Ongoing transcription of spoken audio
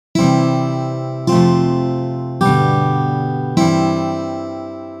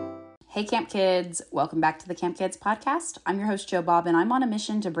Hey Camp Kids, welcome back to the Camp Kids podcast. I'm your host Joe Bob and I'm on a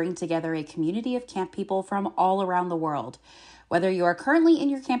mission to bring together a community of camp people from all around the world. Whether you are currently in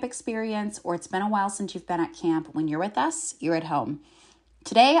your camp experience or it's been a while since you've been at camp, when you're with us, you're at home.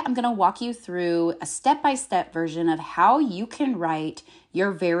 Today I'm going to walk you through a step-by-step version of how you can write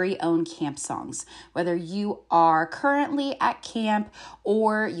your very own camp songs. Whether you are currently at camp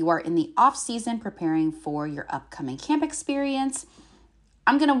or you are in the off season preparing for your upcoming camp experience,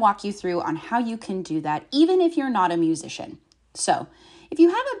 I'm going to walk you through on how you can do that, even if you're not a musician. So if you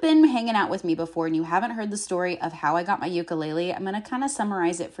haven't been hanging out with me before and you haven't heard the story of how I got my ukulele, I'm going to kind of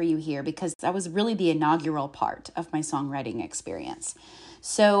summarize it for you here because that was really the inaugural part of my songwriting experience.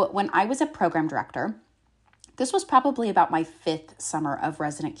 So when I was a program director, this was probably about my 5th summer of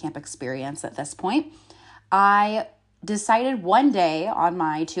resident camp experience at this point, I decided one day on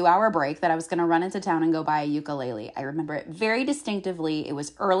my 2-hour break that I was going to run into town and go buy a ukulele. I remember it very distinctively. It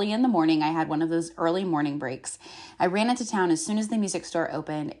was early in the morning. I had one of those early morning breaks. I ran into town as soon as the music store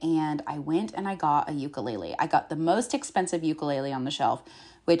opened and I went and I got a ukulele. I got the most expensive ukulele on the shelf,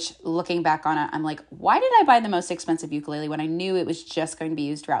 which looking back on it, I'm like, why did I buy the most expensive ukulele when I knew it was just going to be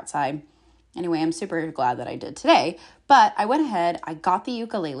used for outside? Anyway, I'm super glad that I did today, but I went ahead, I got the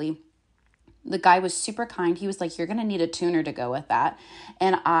ukulele. The guy was super kind. He was like, you're going to need a tuner to go with that.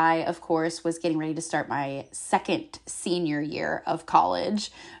 And I, of course, was getting ready to start my second senior year of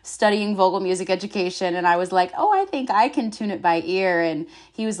college, studying vocal music education. And I was like, oh, I think I can tune it by ear. And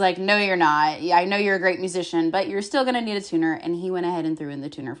he was like, no, you're not. Yeah, I know you're a great musician, but you're still going to need a tuner. And he went ahead and threw in the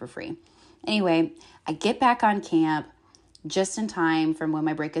tuner for free. Anyway, I get back on camp just in time from when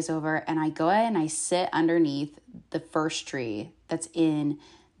my break is over. And I go ahead and I sit underneath the first tree that's in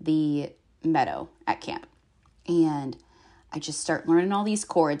the meadow at camp. And I just start learning all these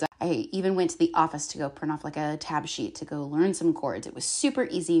chords. I even went to the office to go print off like a tab sheet to go learn some chords. It was super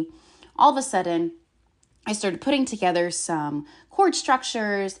easy. All of a sudden, I started putting together some chord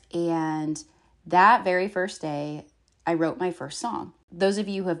structures, and that very first day, I wrote my first song. Those of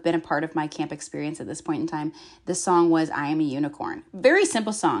you who have been a part of my camp experience at this point in time, the song was I Am a Unicorn. Very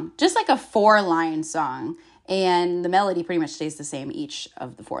simple song, just like a 4-line song. And the melody pretty much stays the same each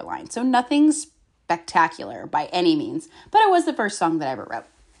of the 4 lines. So nothing spectacular by any means, but it was the first song that I ever wrote.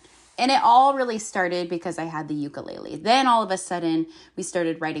 And it all really started because I had the ukulele. Then all of a sudden, we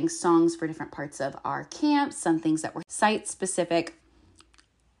started writing songs for different parts of our camp, some things that were site specific,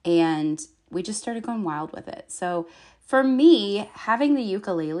 and we just started going wild with it. So for me, having the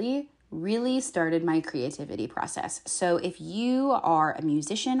ukulele really started my creativity process. So if you are a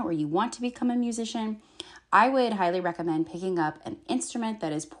musician or you want to become a musician, I would highly recommend picking up an instrument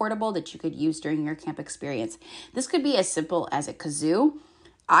that is portable that you could use during your camp experience. This could be as simple as a kazoo.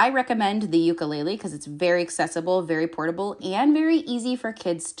 I recommend the ukulele because it's very accessible, very portable, and very easy for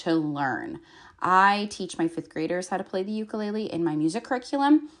kids to learn. I teach my 5th graders how to play the ukulele in my music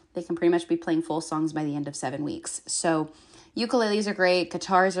curriculum. They can pretty much be playing full songs by the end of 7 weeks. So ukuleles are great,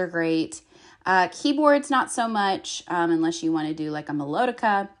 guitars are great. Keyboards, not so much, unless you want to do like a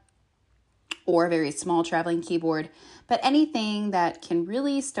melodica or a very small traveling keyboard, but anything that can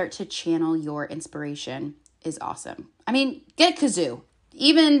really start to channel your inspiration is awesome. I mean, get a kazoo.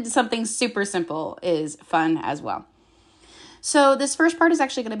 Even something super simple is fun as well. So this first part is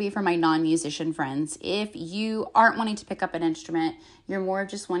actually going to be for my non-musician friends. If you aren't wanting to pick up an instrument, you're more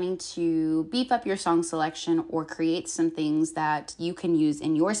just wanting to beef up your song selection or create some things that you can use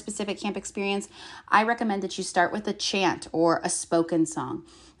in your specific camp experience, I recommend that you start with a chant or a spoken song.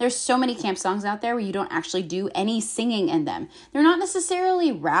 There's so many camp songs out there where you don't actually do any singing in them. They're not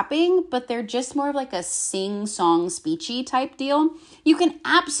necessarily rapping, but they're just more of like a sing-song speechy type deal. You can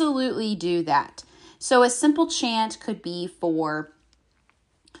absolutely do that. So a simple chant could be for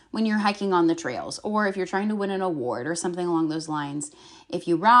when you're hiking on the trails, or if you're trying to win an award or something along those lines. If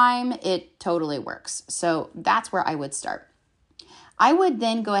you rhyme, it totally works. So that's where I would start. I would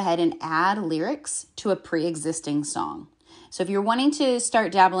then go ahead and add lyrics to a pre-existing song. So if you're wanting to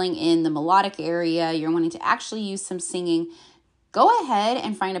start dabbling in the melodic area, you're wanting to actually use some singing, go ahead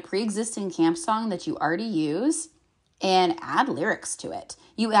and find a pre-existing camp song that you already use and add lyrics to it.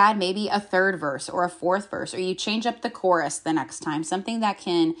 You add maybe a 3rd verse or a 4th verse, or you change up the chorus the next time, something that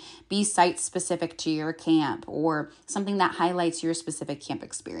can be site specific to your camp or something that highlights your specific camp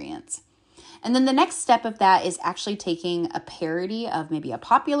experience. And then the next step of that is actually taking a parody of maybe a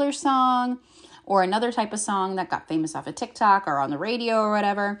popular song or another type of song that got famous off of TikTok or on the radio or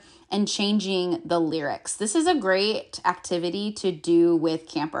whatever, and changing the lyrics. This is a great activity to do with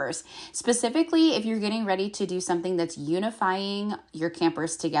campers, specifically if you're getting ready to do something that's unifying your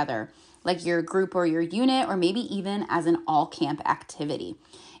campers together, like your group or your unit, or maybe even as an all camp activity.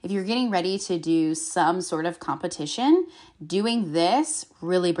 If you're getting ready to do some sort of competition, doing this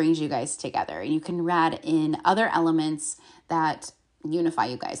really brings you guys together. And you can add in other elements that unify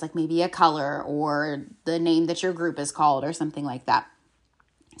you guys, like maybe a color or the name that your group is called or something like that.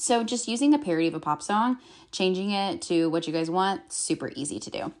 So just using a parody of a pop song, changing it to what you guys want, super easy to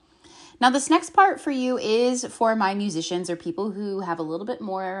do. Now, this next part for you is for my musicians or people who have a little bit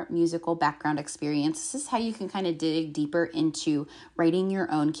more musical background experience. This is how you can kind of dig deeper into writing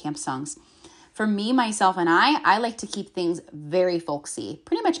your own camp songs. For me, myself, and I like to keep things very folksy.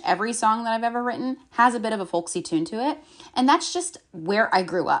 Pretty much every song that I've ever written has a bit of a folksy tune to it. And that's just where I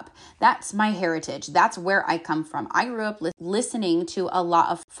grew up. That's my heritage. That's where I come from. I grew up listening to a lot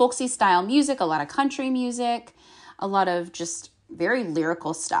of folksy style music, a lot of country music, a lot of just very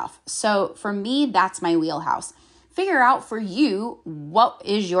lyrical stuff. So for me, that's my wheelhouse. Figure out for you, what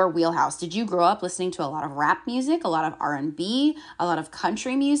is your wheelhouse? Did you grow up listening to a lot of rap music, a lot of R&B, a lot of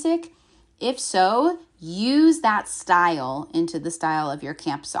country music? If so, use that style into the style of your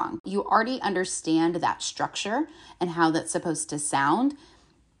camp song. You already understand that structure and how that's supposed to sound.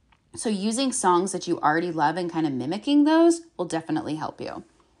 So using songs that you already love and kind of mimicking those will definitely help you.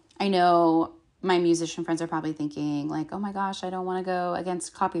 I know my musician friends are probably thinking like, oh my gosh, I don't want to go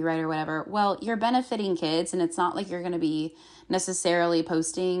against copyright or whatever. Well, you're benefiting kids, and it's not like you're going to be necessarily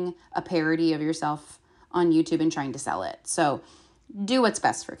posting a parody of yourself on YouTube and trying to sell it. So do what's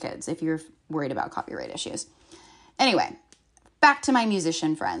best for kids if you're worried about copyright issues. Anyway, back to my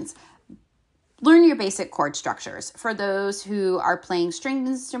musician friends. Learn your basic chord structures. For those who are playing stringed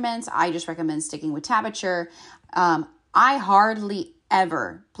instruments, I just recommend sticking with tablature. I hardly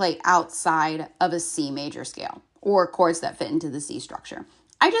ever play outside of a C major scale or chords that fit into the C structure.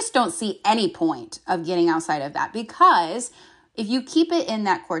 I just don't see any point of getting outside of that, because if you keep it in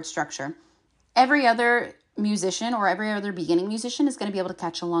that chord structure, every other musician or every other beginning musician is going to be able to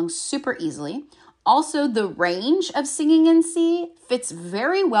catch along super easily. Also, the range of singing in C fits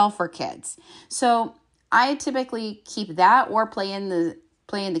very well for kids. So I typically keep that or play in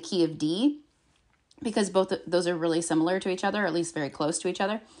the key of D, because both of those are really similar to each other, or at least very close to each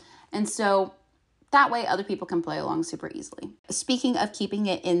other. And so that way other people can play along super easily. Speaking of keeping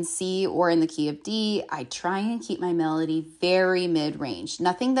it in C or in the key of D, I try and keep my melody very mid-range.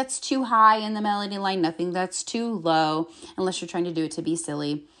 Nothing that's too high in the melody line, nothing that's too low, unless you're trying to do it to be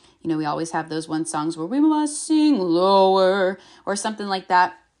silly. You know, we always have those one songs where we must sing lower or something like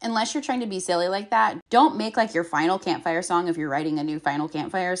that. Unless you're trying to be silly like that, don't make like your final campfire song, if you're writing a new final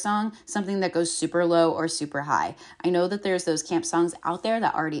campfire song, something that goes super low or super high. I know that there's those camp songs out there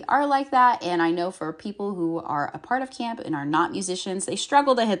that already are like that. And I know for people who are a part of camp and are not musicians, they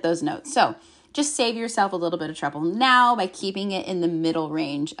struggle to hit those notes. So just save yourself a little bit of trouble now by keeping it in the middle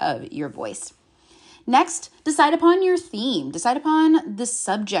range of your voice. Next, decide upon your theme. Decide upon the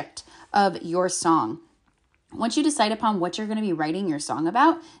subject of your song. Once you decide upon what you're going to be writing your song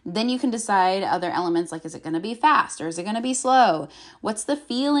about, then you can decide other elements like, is it going to be fast or is it going to be slow? What's the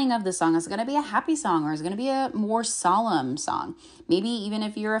feeling of the song? Is it going to be a happy song or is it going to be a more solemn song? Maybe even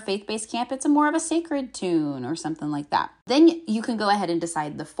if you're a faith-based camp, it's a more of a sacred tune or something like that. Then you can go ahead and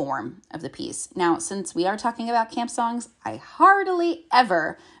decide the form of the piece. Now, since we are talking about camp songs, I hardly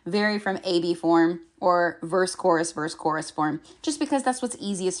ever vary from A-B form or verse, chorus form, just because that's what's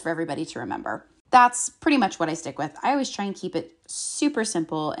easiest for everybody to remember. That's pretty much what I stick with. I always try and keep it super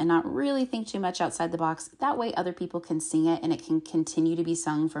simple and not really think too much outside the box. That way other people can sing it and it can continue to be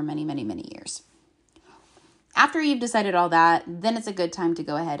sung for many, many, many years. After you've decided all that, then it's a good time to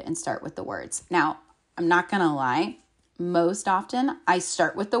go ahead and start with the words. Now, I'm not going to lie. Most often I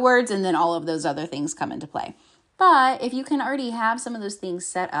start with the words and then all of those other things come into play. But if you can already have some of those things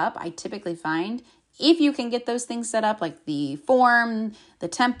set up, I typically find if you can get those things set up, like the form, the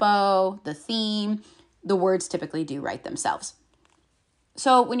tempo, the theme, the words typically do write themselves.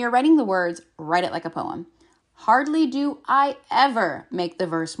 So when you're writing the words, write it like a poem. Hardly do I ever make the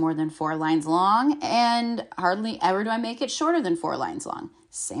verse more than 4 lines long, and hardly ever do I make it shorter than 4 lines long.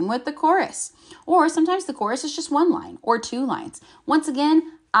 Same with the chorus. Or sometimes the chorus is just 1 line or 2 lines. Once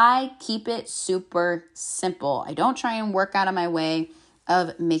again, I keep it super simple. I don't try and work out of my way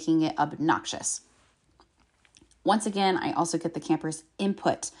of making it obnoxious. Once again, I also get the campers'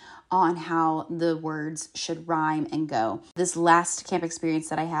 input on how the words should rhyme and go. This last camp experience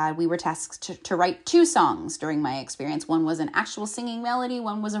that I had, we were tasked to write 2 songs during my experience. One was an actual singing melody,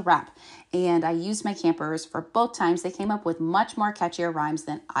 one was a rap. And I used my campers for both times. They came up with much more catchier rhymes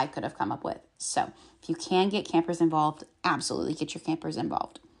than I could have come up with. So if you can get campers involved, absolutely get your campers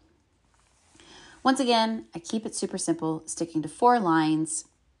involved. Once again, I keep it super simple, sticking to 4 lines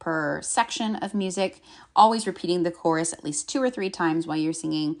per section of music, always repeating the chorus at least 2 or 3 times while you're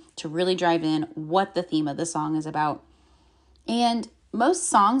singing to really drive in what the theme of the song is about. And most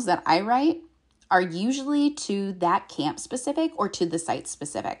songs that I write are usually to that camp specific or to the site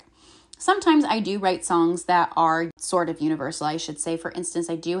specific. Sometimes I do write songs that are sort of universal, I should say. For instance,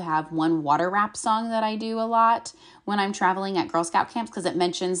 I do have one water rap song that I do a lot when I'm traveling at Girl Scout camps because it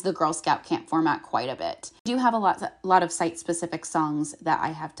mentions the Girl Scout camp format quite a bit. I do have a lot of site-specific songs that I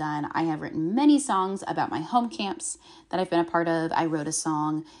have done. I have written many songs about my home camps that I've been a part of. I wrote a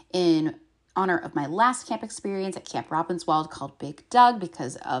song in honor of my last camp experience at Camp Robbinswald called Big Doug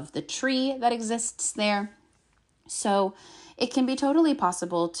because of the tree that exists there. So it can be totally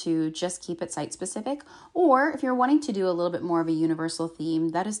possible to just keep it site specific, or if you're wanting to do a little bit more of a universal theme,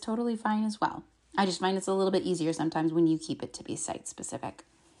 that is totally fine as well. I just find it's a little bit easier sometimes when you keep it to be site specific.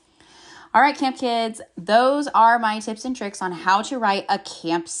 All right, camp kids, those are my tips and tricks on how to write a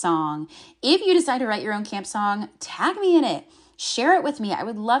camp song. If you decide to write your own camp song, tag me in it. Share it with me. I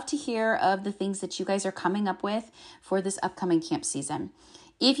would love to hear of the things that you guys are coming up with for this upcoming camp season.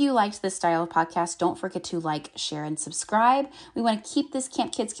 If you liked this style of podcast, don't forget to like, share, and subscribe. We want to keep this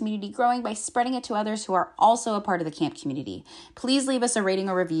Camp Kids community growing by spreading it to others who are also a part of the camp community. Please leave us a rating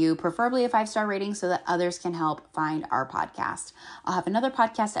or review, preferably a 5-star rating so that others can help find our podcast. I'll have another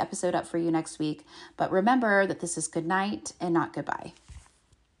podcast episode up for you next week, but remember that this is good night and not goodbye.